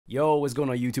Yo, what's going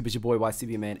on YouTube? It's your boy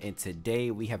WattsTV, man, and today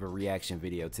we have a reaction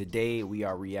video. Today we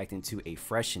are reacting to a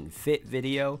fresh and fit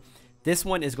video. This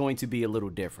one is going to be a little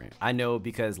different. I know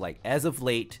because like as of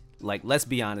late, like let's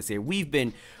be honest here, we've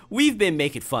been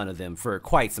making fun of them for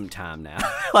quite some time now.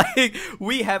 Like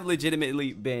we have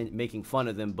legitimately been making fun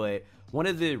of them, but one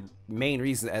of the main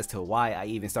reasons as to why I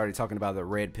even started talking about the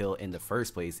red pill in the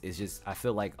first place is just I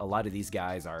feel like a lot of these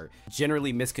guys are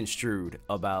generally misconstrued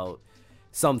about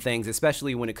some things,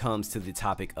 especially when it comes to the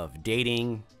topic of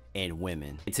dating and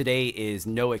women. Today is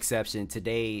no exception.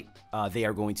 Today they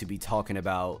are going to be talking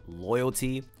about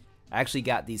loyalty. I actually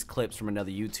got these clips from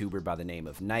another YouTuber by the name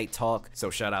of Tik Tok, so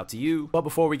shout out to you. But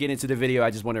before we get into the video,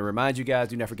 I just want to remind you guys,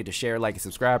 do not forget to share, like, and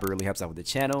subscribe. It really helps out with the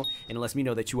channel and it lets me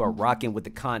know that you are rocking with the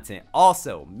content.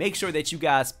 Also, make sure that you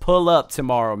guys pull up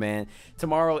tomorrow, man.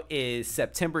 Tomorrow is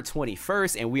September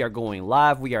 21st and we are going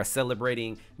live. We are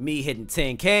celebrating me hitting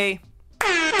 10K.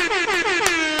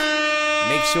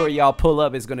 Make sure y'all pull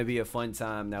up. It's going to be a fun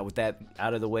time. Now, with that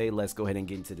out of the way, let's go ahead and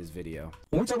get into this video.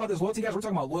 When we talk about this loyalty, guys, we're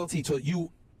talking about loyalty to you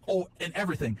and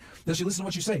everything. Does she listen to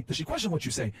what you say? Does she question what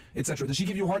you say, etc.? Does she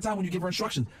give you a hard time when you give her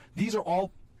instructions? These are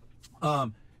all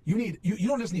you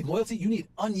don't just need loyalty, you need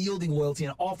unyielding loyalty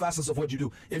in all facets of what you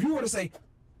do. If you were to say,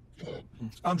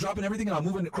 I'm dropping everything and I'm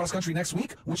moving cross country next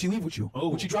week, would she leave with you? Oh.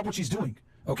 Would she drop what she's doing?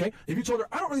 Okay? If you told her,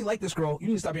 I don't really like this girl, you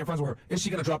need to stop being friends with her, is she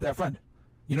going to drop that friend?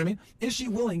 You know what I mean? Is she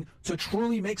willing to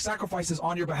truly make sacrifices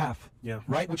on your behalf? Yeah.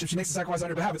 Right? Which if she makes a sacrifice on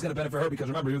your behalf, it's going to benefit her because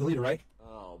remember, you're the leader, right?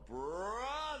 Oh,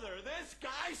 brother, this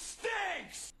guy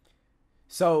stinks!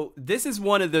 So this is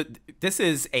this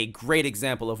is a great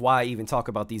example of why I even talk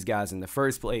about these guys in the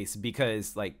first place,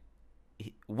 because like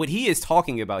what he is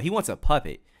talking about, he wants a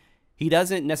puppet. He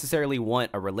doesn't necessarily want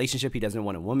a relationship. He doesn't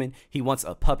want a woman. He wants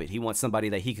a puppet. He wants somebody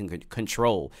that he can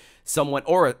control. Someone,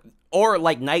 or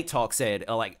like Tik Tok said,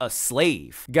 like a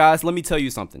slave. Guys, let me tell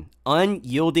you something.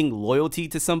 Unyielding loyalty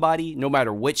to somebody, no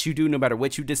matter what you do, no matter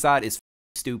what you decide, is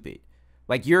stupid.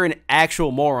 Like, you're an actual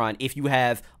moron if you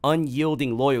have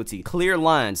unyielding loyalty. Clear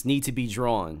lines need to be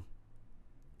drawn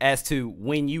as to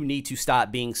when you need to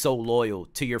stop being so loyal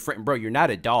to your friend. Bro, you're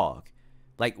not a dog.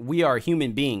 Like, we are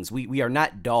human beings. We are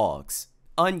not dogs.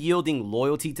 Unyielding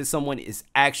loyalty to someone is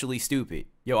actually stupid.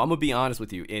 Yo, I'm gonna be honest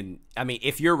with you. And I mean,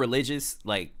 if you're religious,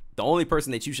 like, the only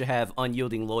person that you should have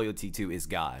unyielding loyalty to is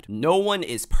God. No one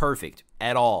is perfect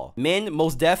at all. Men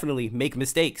most definitely make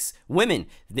mistakes. Women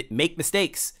make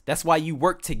mistakes. That's why you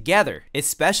work together,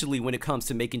 especially when it comes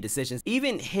to making decisions.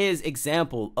 Even his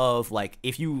example of like,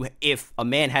 if a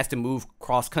man has to move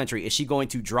cross country, is she going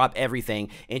to drop everything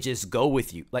and just go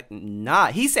with you? Like, nah.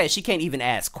 He said she can't even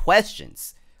ask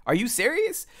questions. Are you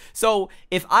serious? So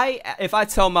if I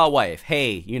tell my wife,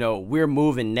 hey, you know, we're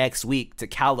moving next week to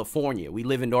California. We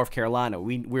live in North Carolina.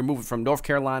 We're moving from North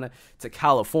Carolina to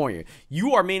California.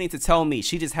 You are meaning to tell me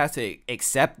she just has to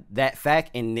accept that fact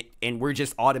and we're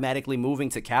just automatically moving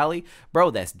to Cali?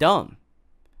 Bro, that's dumb.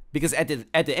 Because at the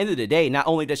end of the day, not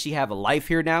only does she have a life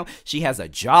here now, she has a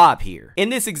job here. In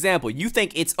this example, you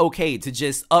think it's okay to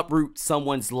just uproot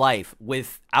someone's life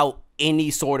without any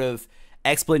sort of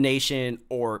explanation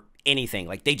or anything.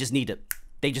 Like, they just need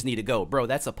to go. Bro,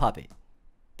 that's a puppet.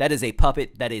 That is a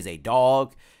puppet. That is a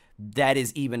dog. That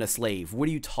is even a slave. What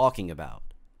are you talking about?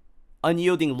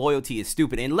 Unyielding loyalty is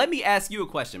stupid. And let me ask you a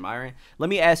question, Myron. Let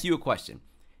me ask you a question.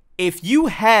 If you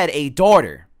had a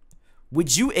daughter,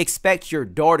 would you expect your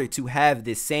daughter to have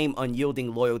this same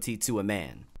unyielding loyalty to a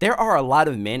man? There are a lot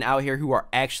of men out here who are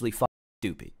actually fucking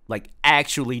stupid. Like,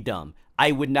 actually dumb.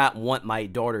 I would not want my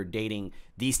daughter dating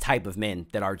these type of men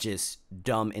that are just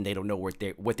dumb and they don't know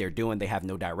what they're doing. They have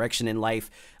no direction in life.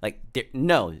 Like,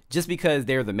 no, just because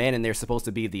they're the man and they're supposed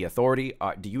to be the authority,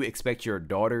 do you expect your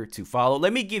daughter to follow?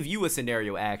 Let me give you a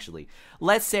scenario, actually.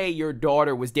 Let's say your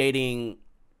daughter was dating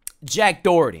Jack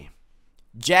Doherty.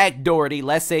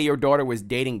 Let's say your daughter was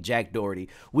dating Jack Doherty.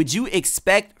 Would you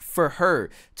expect for her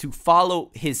to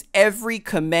follow his every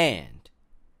command,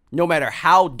 no matter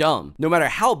how dumb, no matter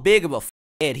how big of a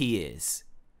head he is?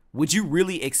 Would you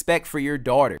really expect for your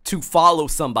daughter to follow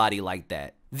somebody like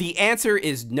that? The answer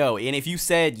is no. And if you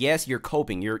said yes, you're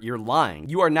coping, you're lying.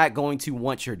 You are not going to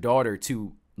want your daughter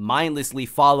to mindlessly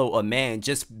follow a man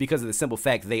just because of the simple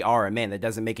fact they are a man. That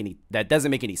doesn't make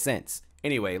any sense.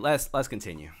 Anyway, let's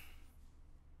continue.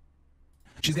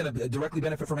 She's going to directly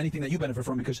benefit from anything that you benefit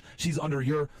from because she's under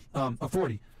your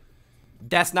authority.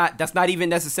 That's not even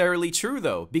necessarily true,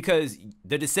 though, because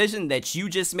the decision that you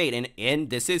just made,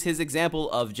 and this is his example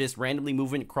of just randomly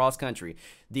moving cross country,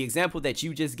 the example that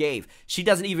you just gave, she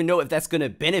doesn't even know if that's going to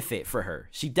benefit for her.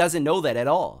 She doesn't know that at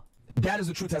all. That is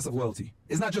the true test of loyalty.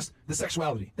 It's not just the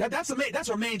sexuality. That's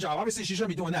her main job. Obviously, she shouldn't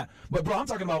be doing that. But bro, I'm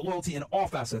talking about loyalty in all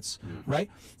facets, right?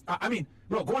 I mean,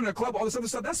 bro, going to the club, all this other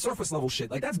stuff, that's surface level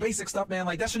shit. Like that's basic stuff, man.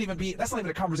 Like that shouldn't even be. That's not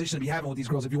even a conversation to be having with these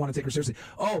girls if you want to take her seriously.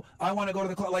 Oh, I want to go to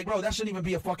the club. Like, bro, that shouldn't even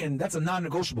be a fucking. That's a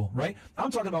non-negotiable, right?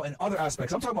 I'm talking about in other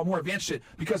aspects. I'm talking about more advanced shit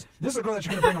because this is a girl that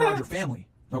you're gonna bring around your family,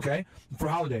 okay, for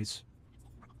holidays.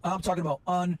 I'm talking about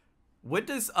What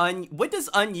does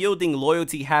unyielding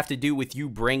loyalty have to do with you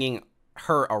bringing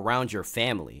her around your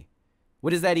family?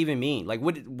 What does that even mean? Like,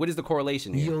 what is the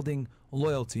correlation here? Yielding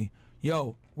loyalty.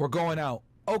 Yo, we're going out.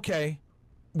 Okay,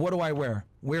 what do I wear?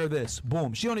 Wear this.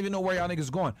 Boom. She don't even know where y'all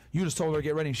niggas going. You just told her to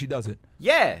get ready and she does it.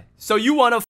 Yeah. So you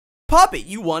want a puppet.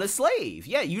 You want a slave.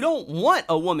 Yeah, you don't want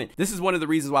a woman. This is one of the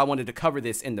reasons why I wanted to cover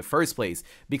this in the first place,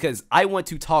 because I want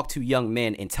to talk to young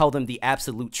men and tell them the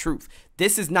absolute truth.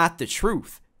 This is not the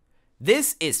truth.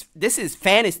 This is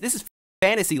fantasy. This is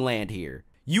fantasy land here.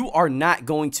 You are not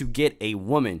going to get a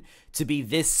woman to be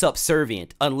this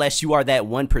subservient unless you are that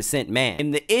 1% man.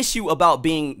 And the issue about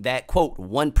being that, quote,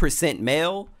 1%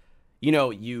 male, you know,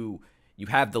 you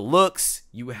have the looks,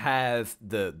 you have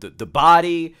the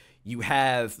body, you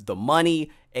have the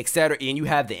money, etc., and you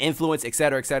have the influence,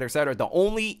 etc., etc., etc. The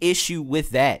only issue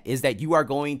with that is that you are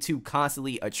going to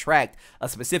constantly attract a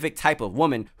specific type of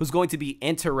woman who's going to be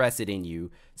interested in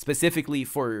you specifically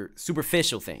for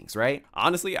superficial things, right?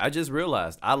 Honestly, I just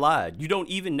realized I lied. You don't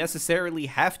even necessarily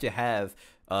have to have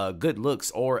good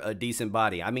looks or a decent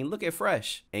body. I mean, look at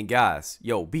Fresh. And guys,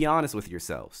 yo, be honest with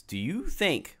yourselves. Do you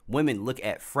think women look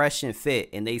at Fresh and Fit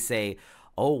and they say,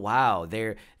 oh wow,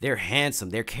 they're handsome,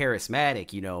 they're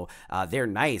charismatic, you know, they're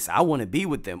nice, I want to be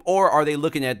with them? Or are they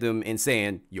looking at them and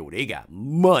saying, yo, they got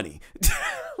money?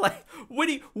 Like,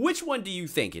 which one do you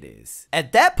think it is?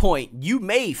 At that point, you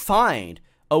may find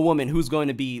a woman who's going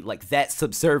to be like that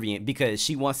subservient because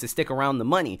she wants to stick around the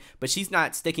money, but she's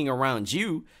not sticking around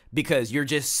you because you're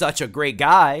just such a great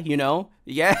guy, you know?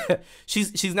 Yeah,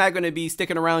 she's not going to be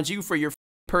sticking around you for your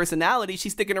personality.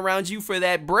 She's sticking around you for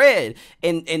that bread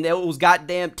and those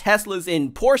goddamn Teslas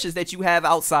and Porsches that you have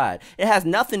outside. It has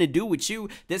nothing to do with you.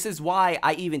 This is why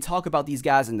I even talk about these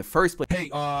guys in the first place. Hey,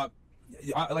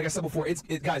 like I said before,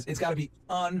 guys, it's got to be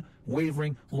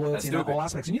unwavering loyalty in all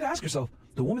aspects. You need to ask yourself,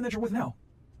 the woman that you're with now,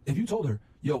 if you told her,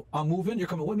 yo, I'm moving, you're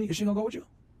coming with me, is she gonna go with you?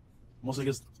 Mostly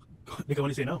because they can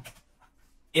only say no.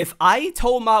 If I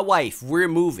told my wife we're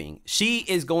moving, she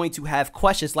is going to have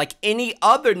questions like any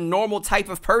other normal type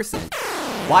of person.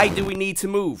 Why do we need to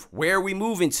move? Where are we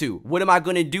moving to? What am I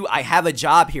going to do? I have a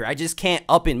job here. I just can't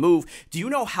up and move. Do you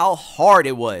know how hard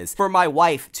it was for my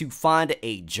wife to find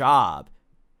a job?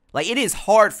 Like, it is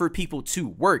hard for people to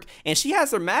work, and she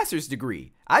has her master's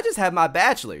degree. I just have my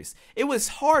bachelor's. It was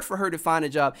hard for her to find a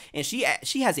job, and she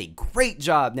has a great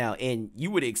job now, and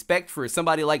you would expect for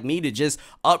somebody like me to just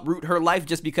uproot her life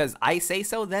just because I say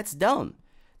so? That's dumb.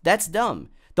 That's dumb.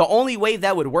 The only way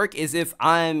that would work is if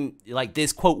I'm like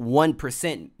this, quote,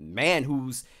 1% man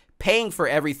who's paying for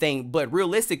everything, but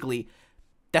realistically,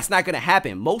 that's not going to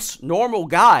happen. Most normal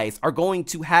guys are going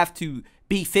to have to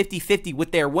be 50-50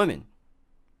 with their women.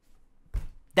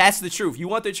 That's the truth. You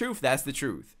want the truth? That's the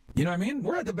truth. You know what I mean?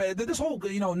 We're at this whole,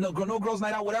 you know, no girls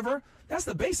night out, whatever. That's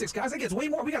the basics, guys. That gets way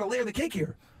more. We got to layer the cake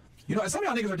here. You know, some of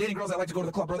y'all niggas are dating girls that like to go to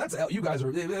the club, bro. That's you guys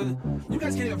are. You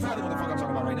guys can't even fathom what the fuck I'm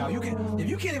talking about right now. If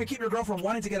you can't even keep your girl from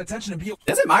wanting to get attention and be.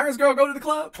 Doesn't Myron's girl go to the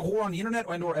club? Whore on the internet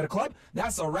or at a club?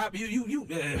 That's a wrap.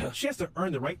 She has to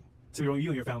earn the right to you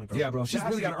and your family, bro. Yeah, bro. She's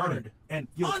really got to earn it. And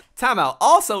time out.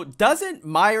 Also, doesn't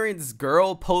Myron's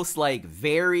girl post like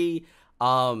very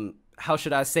how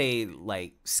should I say,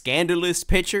 like, scandalous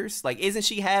pictures? Like, isn't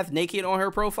she half naked on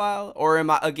her profile? Or am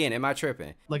I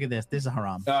tripping? Look at this. This is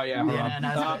haram. Oh, yeah,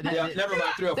 haram. Yeah, never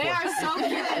mind. 3 or 4. They are so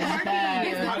cute and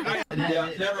turkey.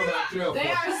 Yeah, never mind. 3 or 4. They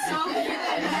are so cute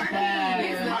and turkey.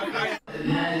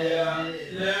 Yeah,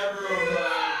 never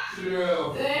mind. 3 or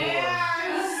 4. They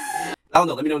are. I don't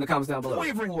know. Let me know in the comments down below.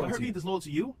 Wavering her loyalty. being this loyal to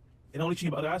you and only cheating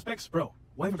about other aspects, bro,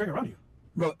 why even bring her around you?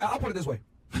 Bro, I'll put it this way.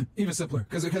 Even simpler,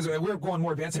 because we're going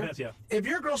more advanced here. Yeah. If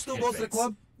your girl still goes to the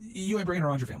club, you ain't bringing her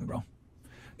around your family, bro.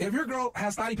 If your girl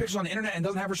has snotty pictures on the internet and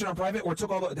doesn't have her shit on private or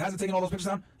hasn't taken all those pictures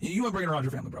down, you ain't bringing her around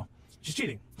your family, bro. She's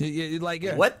cheating. Like,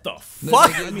 yeah. What the fuck?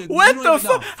 What the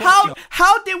fuck?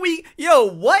 How did we,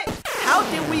 what? How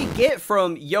did we get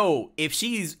from, if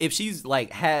she's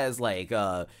like has like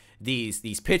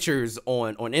these pictures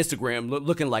on Instagram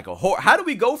looking like a whore, how do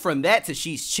we go from that to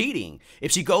she's cheating?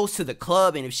 If she goes to the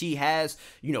club and if she has,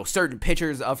 certain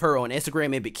pictures of her on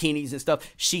Instagram in bikinis and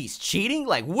stuff, she's cheating?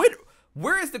 Like,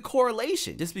 where is the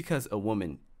correlation? Just because a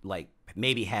woman like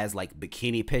maybe has like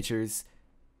bikini pictures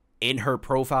in her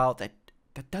profile,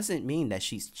 that doesn't mean that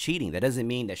she's cheating. That doesn't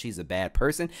mean that she's a bad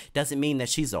person. Doesn't mean that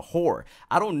she's a whore.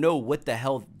 I don't know what the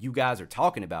hell you guys are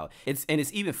talking about. It's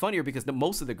even funnier because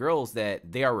most of the girls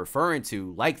that they are referring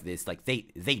to like this, like they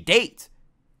date.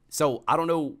 So I don't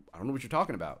know what you're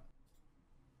talking about.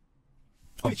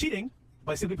 Cheating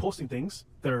by simply posting things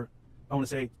that are, I want to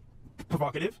say,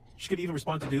 provocative. She could even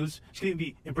respond to dudes. She could even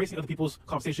be embracing other people's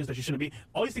conversations that she shouldn't be.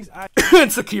 All these things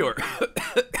Insecure.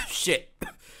 Shit.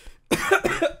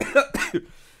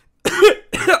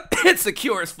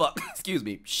 Insecure as fuck. Excuse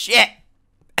me. Shit.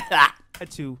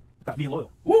 to not being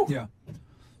loyal. Woo. Yeah.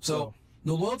 So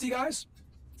the loyalty, guys,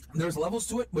 there's levels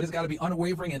to it, but it's got to be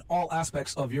unwavering in all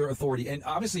aspects of your authority. And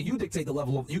obviously, you dictate the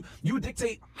level of you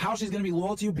dictate how she's going to be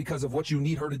loyal to you because of what you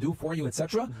need her to do for you,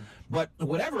 etc. But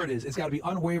whatever it is, it's got to be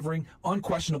unwavering,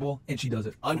 unquestionable, and she does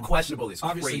it. Unquestionable is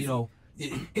obviously crazy. You know.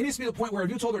 It needs to be the point where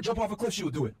if you told her to jump off a cliff, she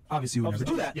would do it. Obviously, you would never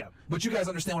do that. Yeah. But you guys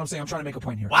understand what I'm saying. I'm trying to make a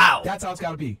point here. Wow. That's how it's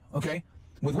got to be. Okay.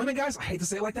 With women, guys, I hate to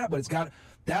say it like that, but it's got.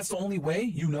 That's the only way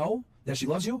you know that she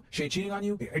loves you. She ain't cheating on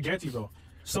you. I guarantee you, bro.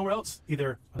 Somewhere else,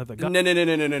 either another guy.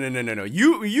 No.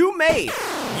 You may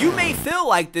feel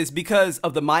like this because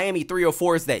of the Miami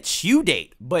 304s that you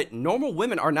date, but normal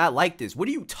women are not like this. What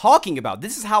are you talking about?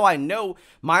 This is how I know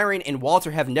Myron and Walter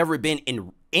have never been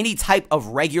in any type of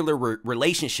regular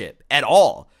relationship at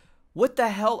all. What the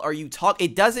hell are you talking?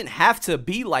 It doesn't have to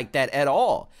be like that at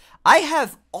all. I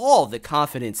have all the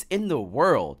confidence in the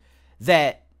world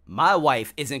that my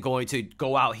wife isn't going to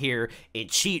go out here and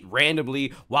cheat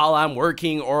randomly while I'm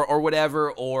working or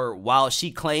whatever, or while she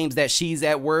claims that she's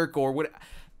at work or what.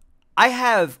 I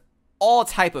have all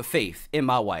type of faith in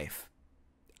my wife.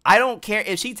 I don't care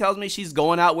if she tells me she's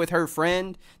going out with her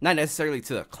friend, not necessarily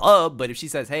to a club, but if she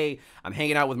says, hey, I'm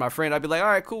hanging out with my friend, I'd be like, all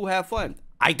right, cool, have fun.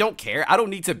 I don't care. I don't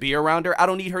need to be around her. I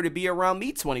don't need her to be around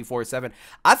me 24/7.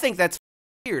 I think that's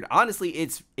weird. Honestly,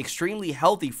 it's extremely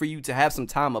healthy for you to have some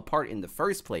time apart in the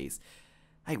first place.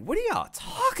 Like, what are y'all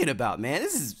talking about, man?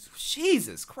 This is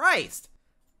Jesus Christ.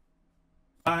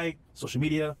 Social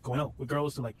media, going out with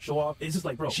girls to like show off. It's just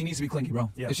like, bro. She needs to be clingy,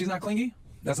 bro. Yeah. If she's not clingy,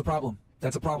 that's a problem.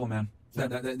 That's a problem, man.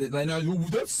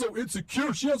 That's so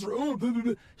insecure. She has her own. Blah, blah,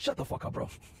 blah. Shut the fuck up, bro.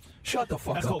 Shut the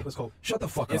fuck That's up. cope. That's cope. Shut the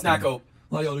fuck up. It's not man. cope.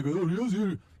 Like, y'all go,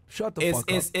 oh, shut the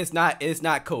fuck up. It's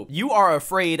not cope. You are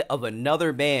afraid of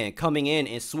another man coming in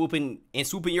and swooping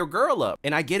your girl up.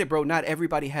 And I get it, bro. Not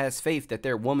everybody has faith that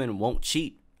their woman won't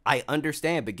cheat. I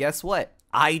understand, but guess what?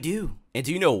 I do. And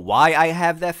do you know why I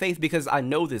have that faith? Because I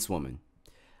know this woman.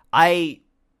 I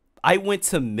went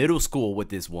to middle school with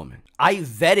this woman. I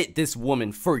vetted this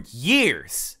woman for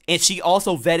years, and she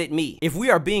also vetted me. If we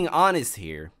are being honest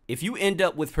here, if you end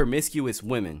up with promiscuous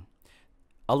women,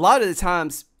 a lot of the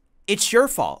times it's your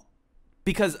fault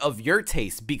because of your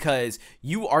taste, because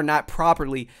you are not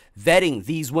properly vetting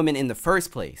these women in the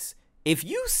first place. If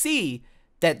you see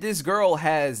that this girl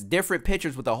has different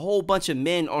pictures with a whole bunch of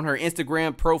men on her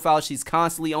Instagram profile, she's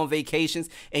constantly on vacations,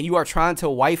 and you are trying to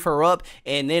wife her up,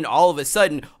 and then all of a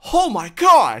sudden, oh my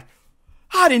God,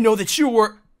 I didn't know that you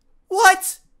were,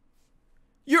 what?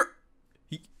 You're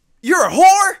a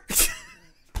whore?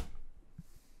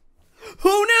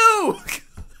 Who knew?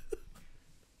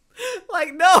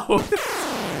 Like, no.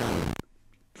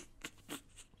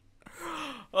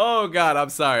 Oh God, I'm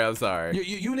sorry.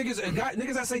 You niggas,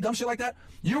 niggas that say dumb shit like that,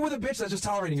 you're with a bitch that's just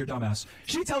tolerating your dumbass.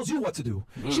 She tells you what to do.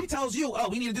 She tells you, oh,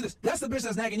 we need to do this. That's the bitch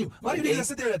that's nagging you. A lot of you niggas that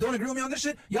sit there that don't agree with me on this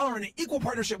shit, y'all are in an equal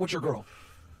partnership with your girl.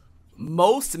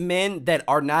 Most men that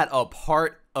are not a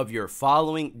part of your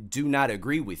following do not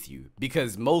agree with you,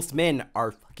 because most men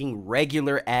are fucking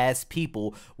regular ass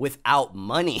people without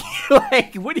money.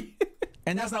 Like, what do you...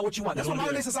 And that's not what you want. That's what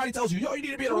modern day society tells you. Yo, you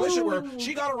need to be in a relationship where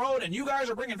she got her own and you guys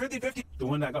are bringing 50-50. The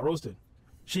one that got roasted,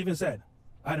 she even said,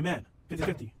 I had a man,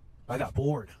 50-50. I got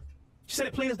bored. She said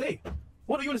it plain as day.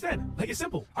 What do you understand? Like, it's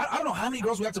simple. I don't know how many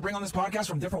girls we have to bring on this podcast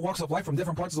from different walks of life, from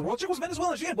different parts of the world. She was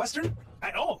Venezuelan. She ain't Western.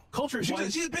 At all. Culture.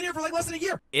 She's been here for like less than a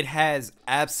year. It has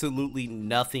absolutely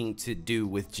nothing to do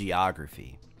with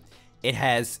geography. It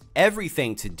has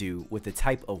everything to do with the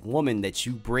type of woman that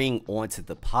you bring onto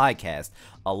the podcast.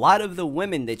 A lot of the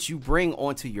women that you bring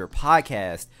onto your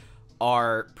podcast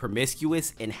are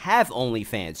promiscuous and have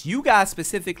OnlyFans. You guys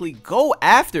specifically go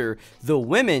after the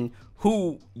women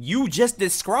who you just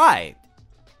described.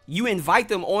 You invite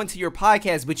them onto your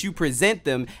podcast, but you present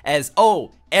them as,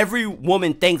 oh, every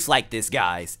woman thinks like this,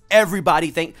 guys.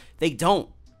 Everybody think. They don't.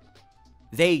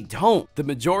 They don't. The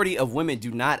majority of women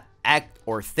do not act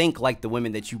or think like the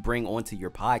women that you bring onto your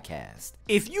podcast.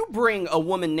 If you bring a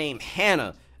woman named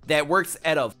Hannah that works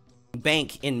at a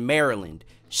bank in Maryland,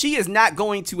 she is not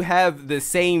going to have the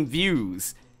same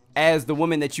views as the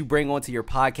woman that you bring onto your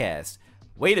podcast.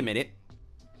 Wait a minute.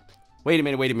 Wait a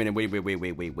minute. Wait.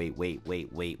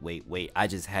 I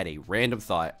just had a random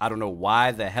thought. I don't know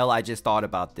why the hell I just thought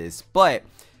about this, but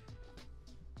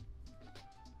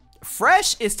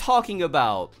Fresh is talking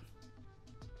about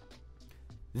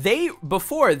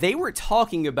before they were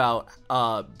talking about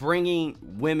bringing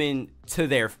women to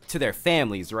their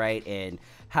families, right? And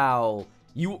how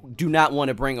you do not want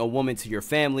to bring a woman to your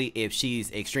family if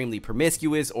she's extremely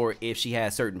promiscuous or if she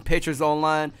has certain pictures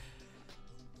online.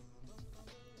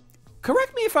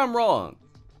 Correct me if I'm wrong.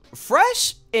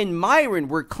 Fresh and Myron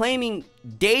were claiming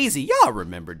Daisy. Y'all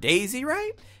remember Daisy,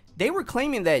 right? They were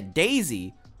claiming that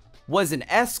Daisy was an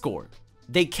escort.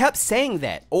 They kept saying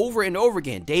that over and over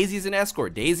again. Daisy is an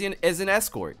escort. Daisy is an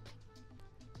escort.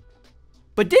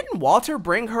 But didn't Walter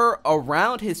bring her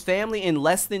around his family in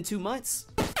less than 2 months?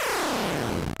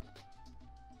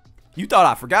 You thought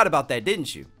I forgot about that,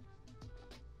 didn't you?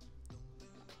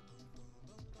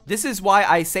 This is why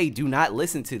I say do not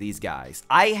listen to these guys.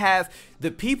 I have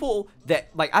the people that,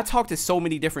 like, I talk to so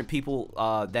many different people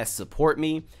that support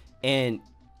me, and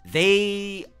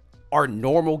they are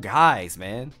normal guys,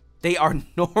 man. They are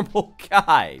normal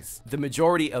guys. The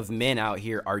majority of men out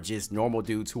here are just normal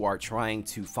dudes who are trying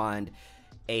to find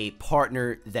a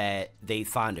partner that they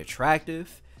find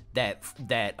attractive,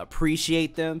 that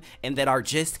appreciate them, and that are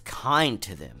just kind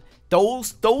to them.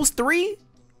 Those three,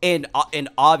 and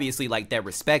obviously, like, that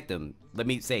respect them. Let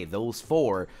me say those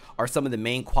 4 are some of the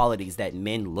main qualities that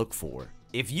men look for.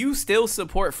 If you still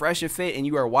support Fresh and Fit and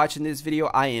you are watching this video,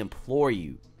 I implore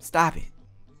you, stop it.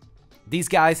 These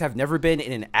guys have never been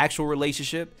in an actual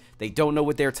relationship. They don't know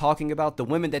what they're talking about. The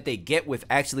women that they get with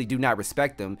actually do not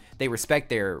respect them. They respect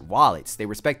their wallets. They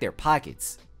respect their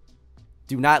pockets.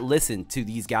 Do not listen to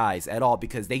these guys at all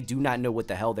because they do not know what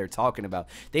the hell they're talking about.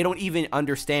 They don't even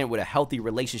understand what a healthy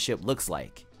relationship looks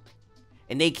like.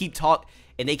 And they keep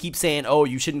saying, oh,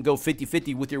 you shouldn't go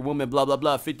 50-50 with your woman, blah, blah,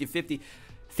 blah, 50-50.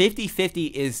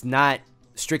 50-50 is not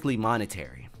strictly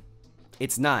monetary.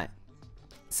 It's not.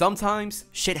 Sometimes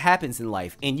shit happens in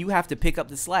life and you have to pick up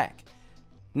the slack.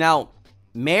 Now,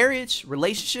 marriage,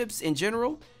 relationships in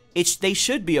general, they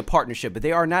should be a partnership, but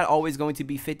they are not always going to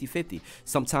be 50-50.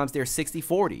 Sometimes they're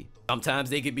 60-40. Sometimes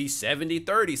they could be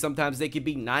 70-30. Sometimes they could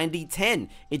be 90-10.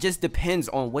 It just depends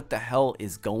on what the hell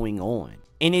is going on.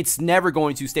 And it's never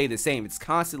going to stay the same. It's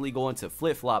constantly going to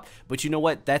flip-flop. But you know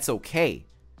what? That's okay.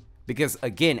 Because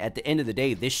again, at the end of the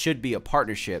day, this should be a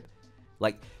partnership.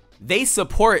 Like, they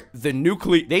support the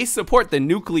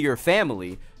nuclear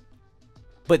family,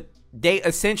 but they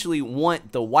essentially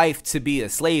want the wife to be a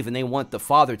slave and they want the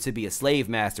father to be a slave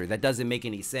master. That doesn't make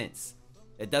any sense.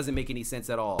 It doesn't make any sense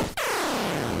at all.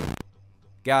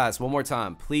 Guys, one more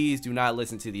time, please do not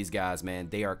listen to these guys, man.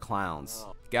 They are clowns.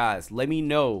 Guys, let me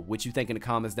know what you think in the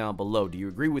comments down below. Do you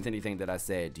agree with anything that I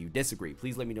said? Do you disagree?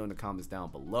 Please let me know in the comments down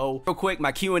below. Real quick,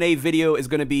 my Q&A video is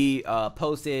going to be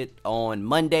posted on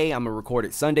Monday. I'm going to record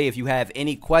it Sunday. If you have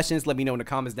any questions, let me know in the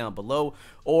comments down below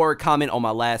or comment on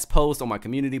my last post, on my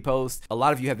community post. A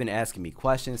lot of you have been asking me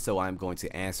questions, so I'm going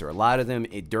to answer a lot of them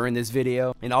during this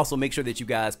video. And also make sure that you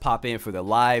guys pop in for the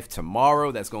live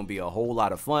tomorrow. That's going to be a whole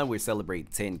lot of fun. We're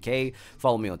celebrating 10K.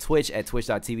 Follow me on Twitch at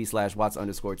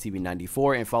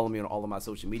twitch.tv/watts_TV94 and follow me on all of my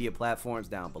social media platforms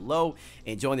down below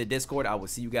and join the Discord. I will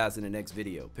see you guys in the next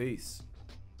video. Peace.